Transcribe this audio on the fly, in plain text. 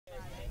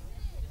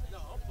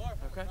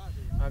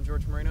I'm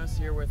George Marinos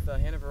here with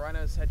Hanover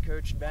Rhinos head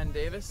coach Ben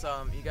Davis.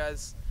 You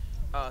guys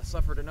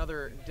suffered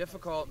another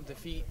difficult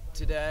defeat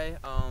today.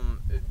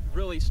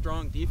 Really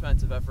strong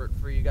defensive effort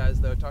for you guys,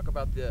 though. Talk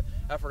about the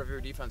effort of your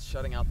defense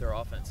shutting out their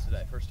offense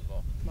today, first of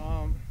all.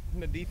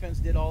 The defense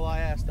did all I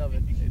asked of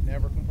it. It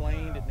never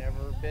complained, it never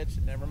bitched,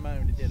 it never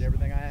moaned. It did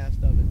everything I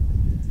asked of it.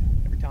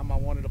 Every time I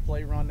wanted a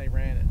play run, they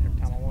ran it.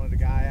 Every time I wanted a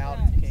guy out,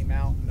 if he came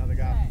out, another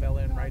guy fell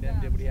in right in,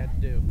 did what he had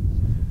to do.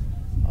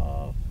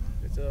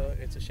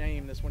 It's a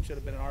shame. This one should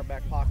have been in our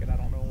back pocket. I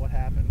don't know what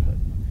happened,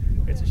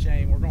 but it's a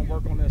shame. We're going to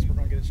work on this. We're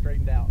going to get it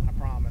straightened out. I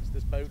promise.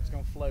 This boat's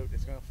going to float.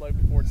 It's going to float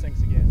before it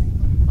sinks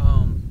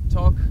again.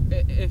 Talk,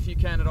 if you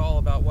can at all,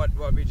 about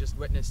what we just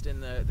witnessed in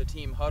the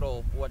team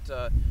huddle.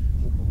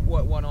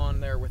 What went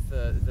on there with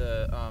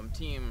the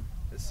team?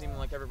 It seemed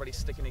like everybody's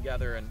sticking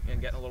together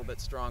and getting a little bit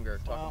stronger.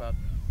 Talk about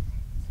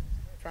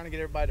trying to get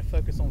everybody to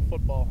focus on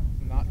football,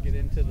 and not get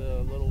into the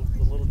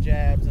little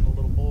jabs and the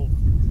little bull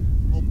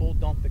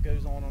dunk that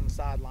goes on the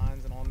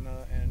sidelines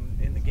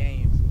and in the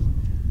game.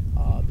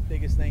 The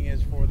biggest thing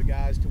is for the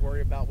guys to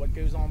worry about what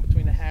goes on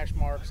between the hash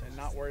marks and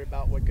not worry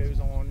about what goes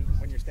on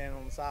when you're standing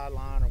on the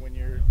sideline or when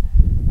you're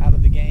out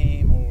of the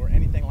game or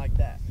anything like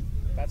that.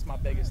 That's my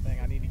biggest thing.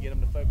 I need to get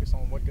them to focus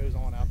on what goes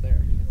on out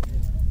there.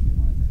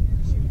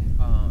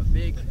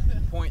 Big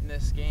point in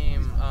this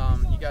game.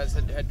 You guys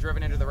had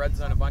driven into the red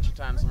zone a bunch of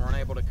times and weren't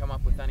able to come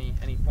up with any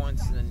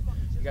points, and then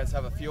you guys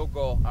have a field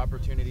goal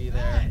opportunity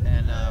there,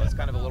 and it was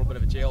kind of a little bit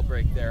of a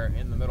jailbreak there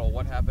in the middle.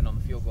 What happened on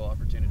the field goal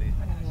opportunity?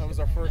 That was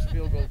our first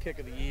field goal kick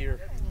of the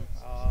year.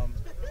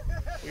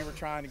 We were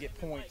trying to get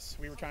points.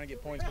 We were trying to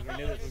get points because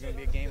we knew this was going to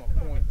be a game of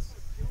points.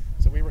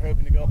 So we were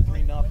hoping to go up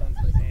 3-0,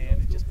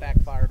 and it just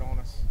backfired on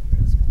us.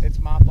 It's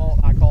my fault.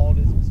 I called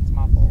it. It's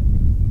my fault.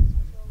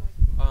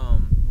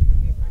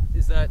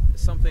 Is that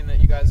something that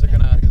you guys are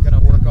gonna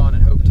work on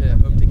and hope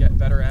to get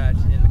better at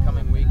in the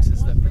coming weeks?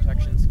 Is the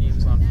protection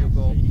schemes on field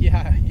goal?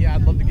 Yeah.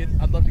 I'd love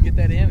to get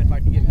that in. If I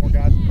can get more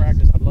guys to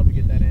practice, I'd love to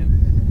get that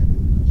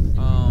in.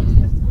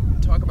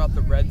 Talk about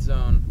the red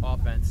zone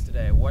offense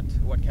today.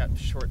 What kept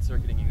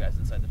short-circuiting you guys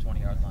inside the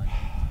 20-yard line?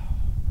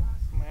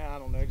 Man, I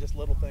don't know. Just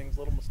little things,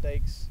 little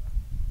mistakes.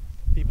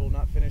 People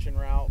not finishing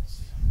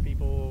routes.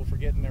 People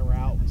forgetting their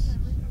routes.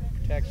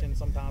 Protection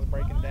sometimes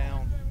breaking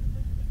down.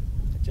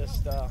 It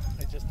just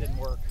didn't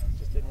work. It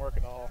just didn't work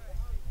at all.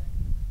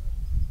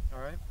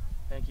 All right.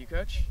 Thank you,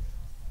 Coach.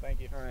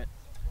 Thank you. All right.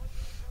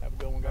 Have a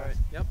good one, guys. All right.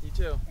 Yep, you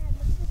too.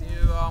 See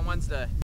you on Wednesday.